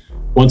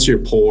 once you're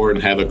poor and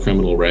have a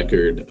criminal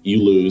record,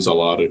 you lose a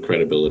lot of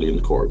credibility in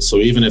the courts. So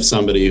even if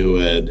somebody who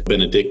had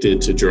been addicted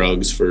to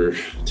drugs for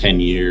 10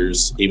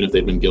 years, even if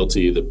they'd been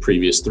guilty the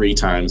previous 3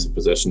 times of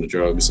possession of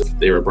drugs, if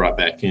they were brought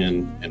back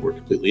in and were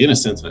completely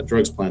innocent and had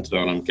drugs planted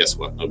on them, guess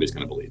what? Nobody's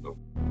going to believe them.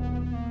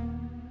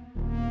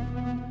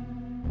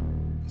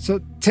 So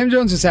Tim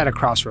Jones is at a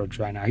crossroads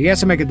right now. He has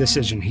to make a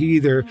decision. He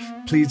either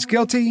pleads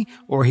guilty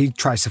or he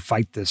tries to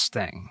fight this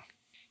thing.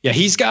 Yeah,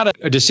 he's got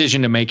a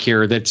decision to make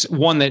here that's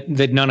one that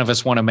none of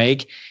us want to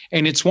make.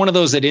 And it's one of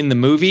those that in the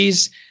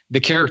movies, the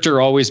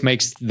character always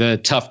makes the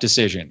tough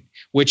decision,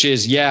 which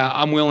is, yeah,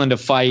 I'm willing to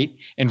fight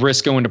and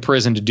risk going to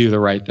prison to do the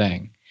right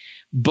thing.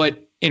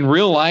 But in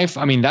real life,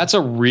 I mean, that's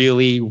a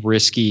really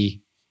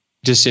risky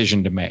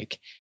decision to make.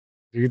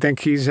 Do you think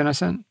he's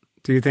innocent?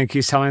 Do you think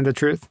he's telling the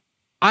truth?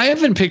 I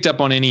haven't picked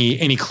up on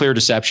any clear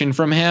deception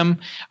from him.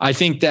 I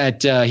think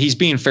that he's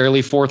being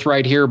fairly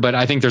forthright here, but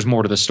I think there's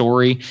more to the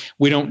story.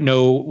 We don't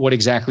know what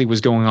exactly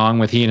was going on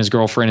with he and his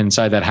girlfriend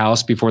inside that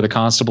house before the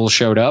constables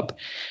showed up.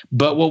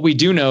 But what we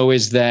do know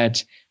is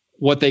that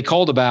what they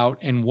called about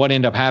and what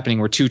ended up happening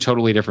were 2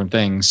 totally different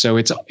things. So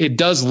it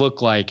does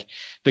look like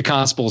the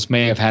constables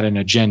may have had an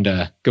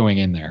agenda going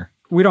in there.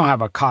 We don't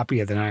have a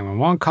copy of the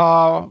 911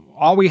 call.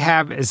 All we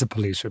have is a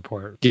police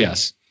report.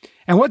 Yes.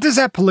 And what does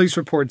that police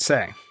report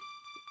say?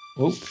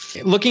 Well,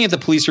 looking at the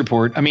police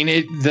report, I mean,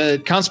 the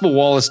Constable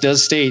Wallace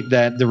does state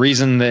that the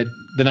reason that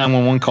the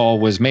 911 call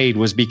was made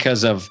was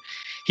because of,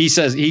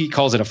 he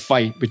calls it a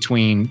fight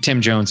between Tim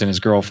Jones and his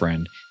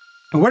girlfriend.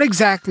 And what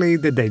exactly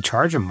did they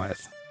charge him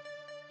with?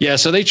 Yeah,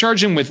 so they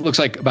charge him with, looks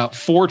like about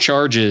 4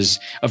 charges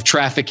of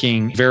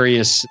trafficking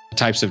various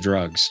types of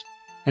drugs.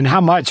 And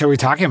how much are we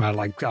talking about?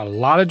 Like a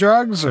lot of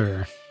drugs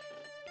or?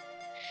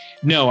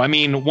 No, I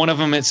mean, one of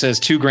them, it says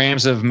 2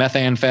 grams of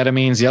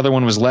methamphetamines. The other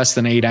one was less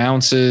than 8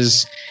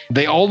 ounces.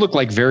 They all look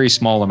like very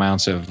small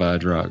amounts of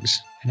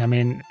drugs. And I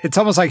mean, it's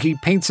almost like he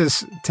paints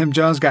this Tim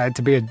Jones guy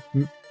to be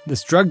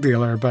this drug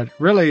dealer, but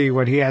really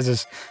what he has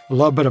is a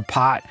little bit of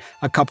pot,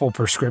 a couple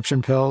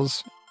prescription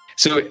pills.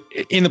 So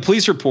in the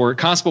police report,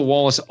 Constable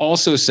Wallace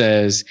also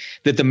says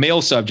that the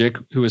male subject,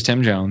 who was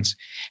Tim Jones,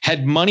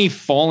 had money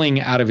falling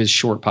out of his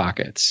short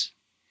pockets,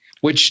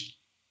 which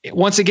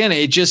once again,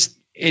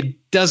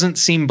 it doesn't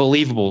seem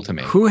believable to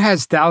me. Who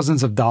has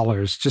thousands of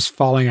dollars just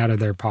falling out of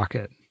their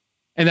pocket?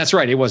 And that's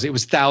right. It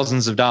was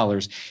thousands of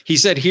dollars. He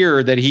said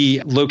here that he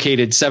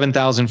located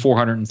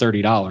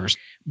 $7,430,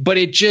 but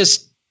it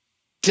just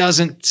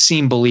doesn't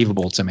seem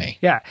believable to me.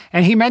 Yeah.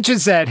 And he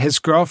mentions that his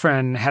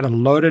girlfriend had a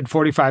loaded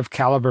 .45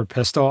 caliber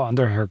pistol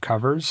under her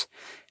covers.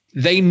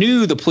 They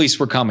knew the police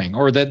were coming,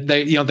 or that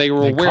they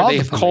were aware they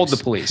have called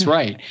the police,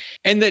 right?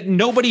 And that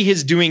nobody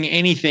is doing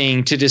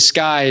anything to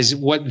disguise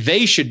what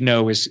they should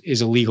know is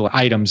illegal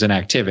items and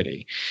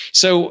activity.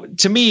 So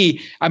to me,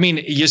 I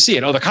mean, you see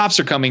it. Oh, the cops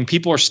are coming.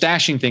 People are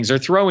stashing things. They're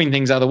throwing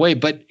things out of the way.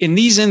 But in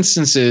these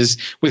instances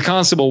with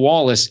Constable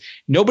Wallace,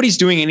 nobody's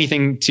doing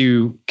anything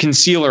to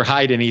conceal or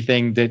hide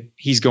anything that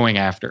he's going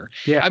after.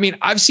 Yeah. I mean,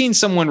 I've seen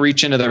someone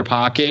reach into their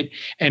pocket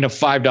and a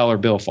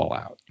 $5 bill fall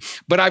out.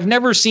 But I've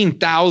never seen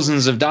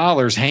thousands of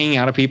dollars hanging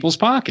out of people's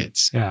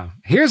pockets. Yeah.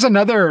 Here's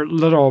another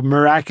little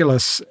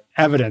miraculous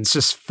evidence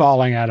just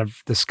falling out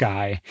of the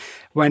sky.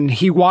 When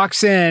he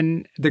walks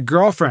in, the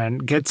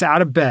girlfriend gets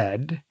out of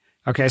bed.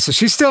 Okay, so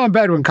she's still in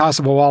bed when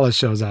Constable Wallace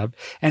shows up.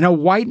 And a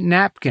white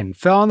napkin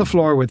fell on the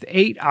floor with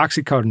 8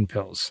 oxycodone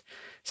pills.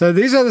 So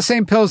these are the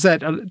same pills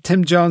that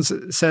Tim Jones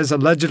says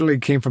allegedly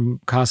came from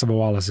Constable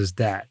Wallace's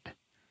dad.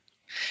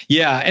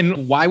 Yeah.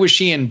 And why was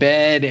she in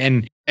bed?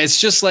 And it's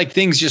just like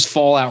things just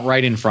fall out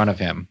right in front of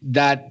him.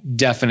 That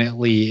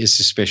definitely is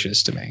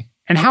suspicious to me.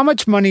 And how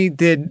much money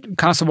did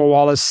Constable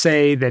Wallace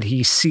say that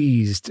he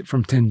seized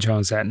from Tim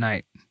Jones that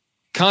night?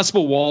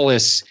 Constable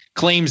Wallace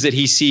claims that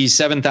he seized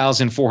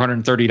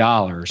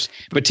 $7,430,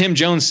 but Tim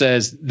Jones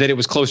says that it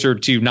was closer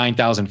to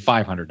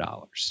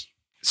 $9,500.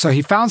 So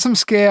he found some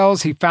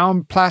scales, he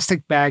found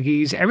plastic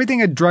baggies,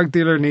 everything a drug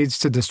dealer needs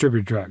to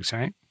distribute drugs,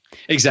 right?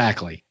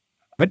 Exactly.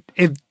 But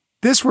if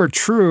this were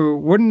true,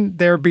 wouldn't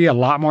there be a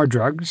lot more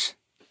drugs?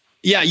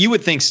 Yeah, you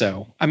would think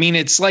so. I mean,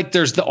 it's like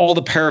there's all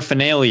the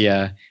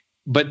paraphernalia,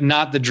 but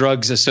not the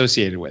drugs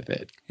associated with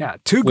it. Yeah,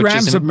 2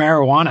 grams of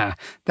marijuana.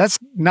 That's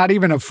not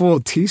even a full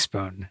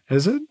teaspoon,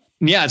 is it?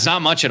 Yeah, it's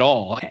not much at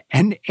all.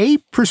 And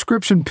 8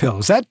 prescription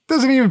pills. That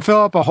doesn't even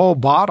fill up a whole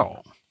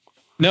bottle.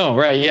 No,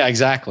 right. Yeah,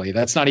 exactly.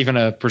 That's not even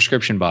a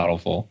prescription bottle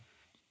full.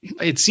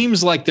 It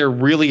seems like they're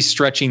really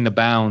stretching the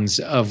bounds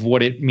of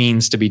what it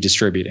means to be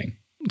distributing.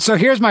 So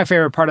here's my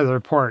favorite part of the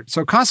report.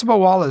 So Constable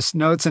Wallace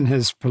notes in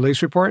his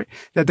police report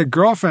that the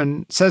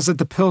girlfriend says that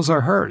the pills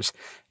are hers.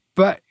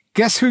 But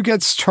guess who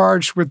gets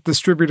charged with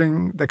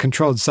distributing the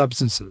controlled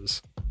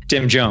substances?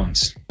 Tim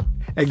Jones.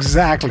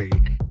 Exactly.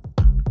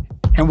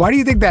 And why do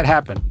you think that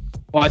happened?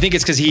 Well, I think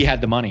it's because he had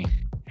the money.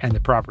 And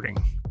the property.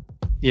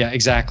 Yeah,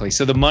 exactly.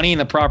 So the money and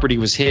the property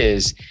was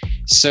his.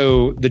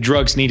 So the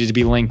drugs needed to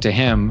be linked to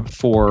him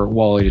for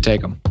Wally to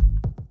take them.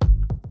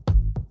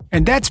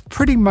 And that's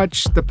pretty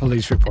much the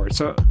police report.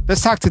 So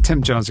let's talk to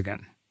Tim Jones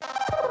again.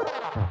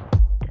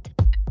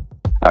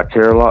 I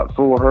care a lot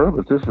for her,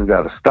 but this has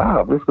got to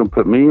stop. This is going to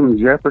put me in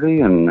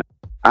jeopardy. And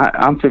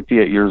I'm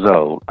 58 years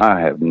old. I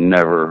have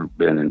never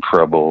been in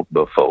trouble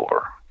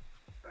before.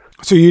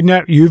 So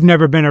you've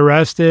never been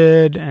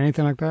arrested,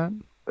 anything like that?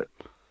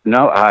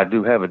 No, I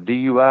do have a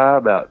DUI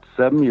about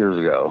 7 years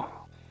ago,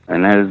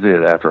 and that is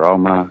it after all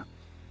my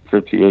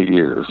 58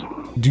 years.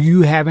 Do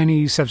you have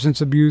any substance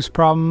abuse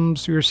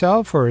problems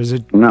yourself, or is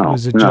it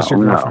just your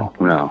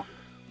girlfriend?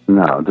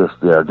 No, just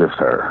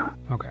her.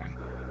 Okay.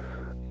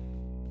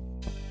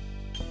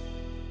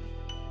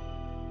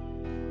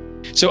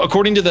 So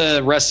according to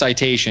the arrest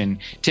citation,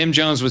 Tim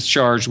Jones was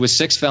charged with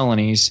 6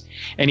 felonies,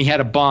 and he had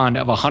a bond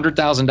of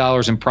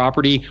 $100,000 in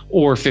property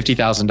or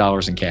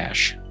 $50,000 in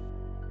cash.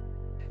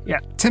 Yeah,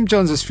 Tim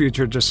Jones's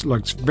future just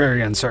looks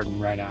very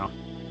uncertain right now.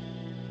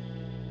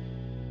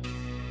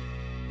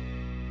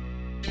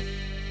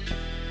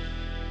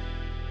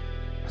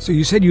 So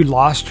you said you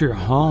lost your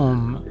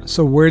home.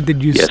 So where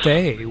did you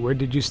stay? Where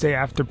did you stay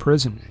after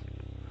prison?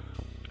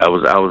 I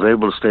was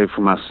able to stay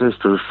for my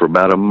sisters for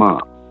about a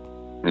month,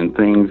 and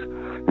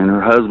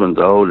her husband's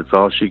old. It's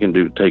all she can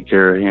do to take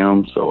care of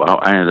him. So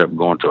I ended up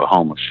going to a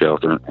homeless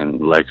shelter in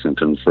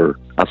Lexington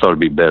I thought it'd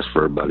be best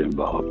for everybody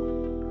involved.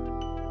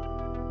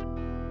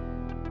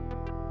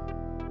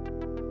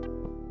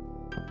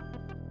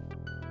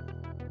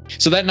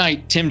 So that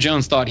night, Tim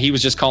Jones thought he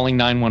was just calling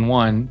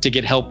 911 to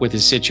get help with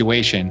his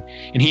situation,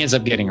 and he ends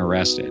up getting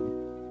arrested.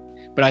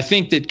 But I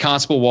think that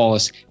Constable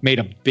Wallace made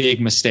a big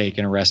mistake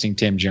in arresting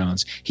Tim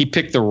Jones. He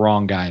picked the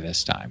wrong guy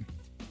this time.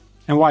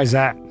 And why is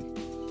that?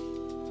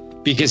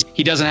 Because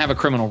he doesn't have a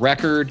criminal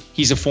record,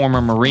 he's a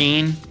former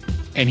Marine,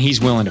 and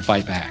he's willing to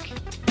fight back.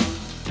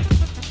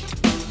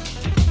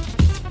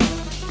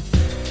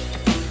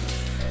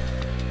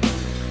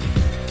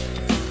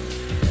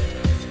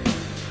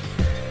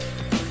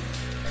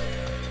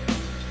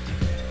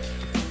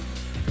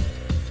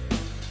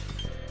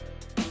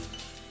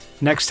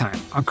 Next time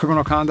on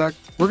Criminal Conduct,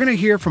 we're going to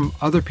hear from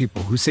other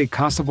people who say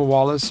Constable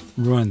Wallace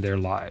ruined their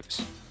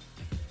lives.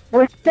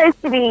 We're supposed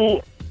to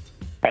be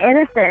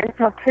innocent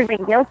until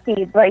proven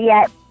guilty, but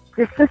yet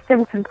the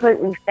system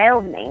completely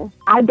failed me.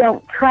 I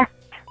don't trust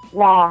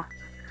law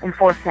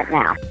enforcement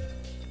now.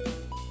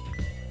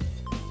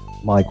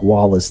 Mike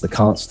Wallace, the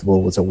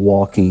constable, was a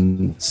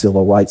walking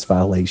civil rights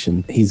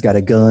violation. He's got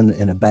a gun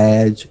and a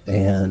badge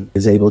and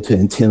is able to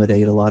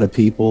intimidate a lot of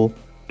people.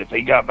 If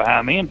he got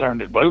behind me and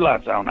turned his blue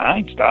lights on, I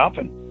ain't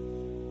stopping.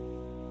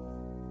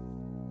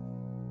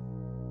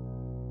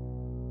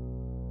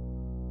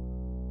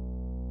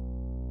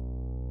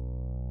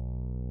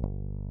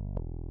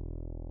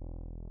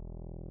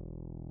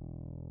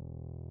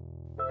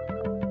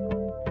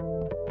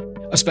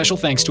 A special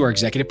thanks to our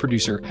executive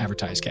producer,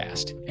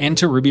 AdvertiseCast, and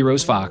to Ruby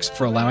Rose Fox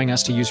for allowing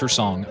us to use her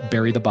song,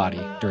 Bury the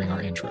Body, during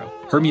our intro.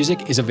 Her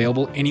music is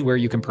available anywhere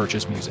you can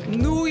purchase music.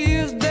 New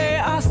Year's Day,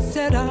 I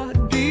said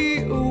I'd be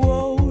a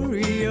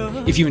warrior.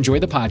 If you enjoy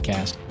the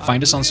podcast,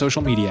 find us on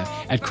social media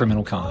at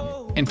Criminal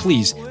Con. And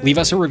please leave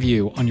us a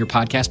review on your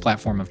podcast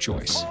platform of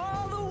choice.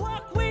 All the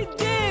work we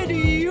did,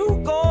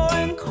 you go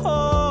and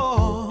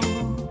call.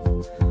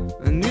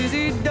 And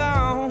easy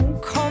down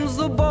comes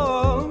the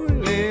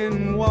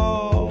boiling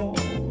wall.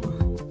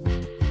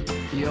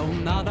 You're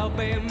not a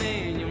bad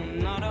man,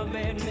 you're not a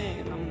bad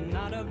man, I'm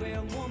not a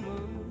bad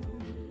woman.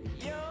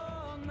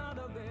 You're not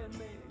a bad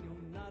man,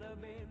 you're not a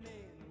bad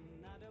man,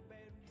 I'm not a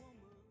bad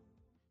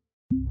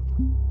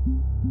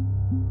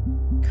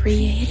woman.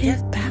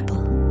 Creative power.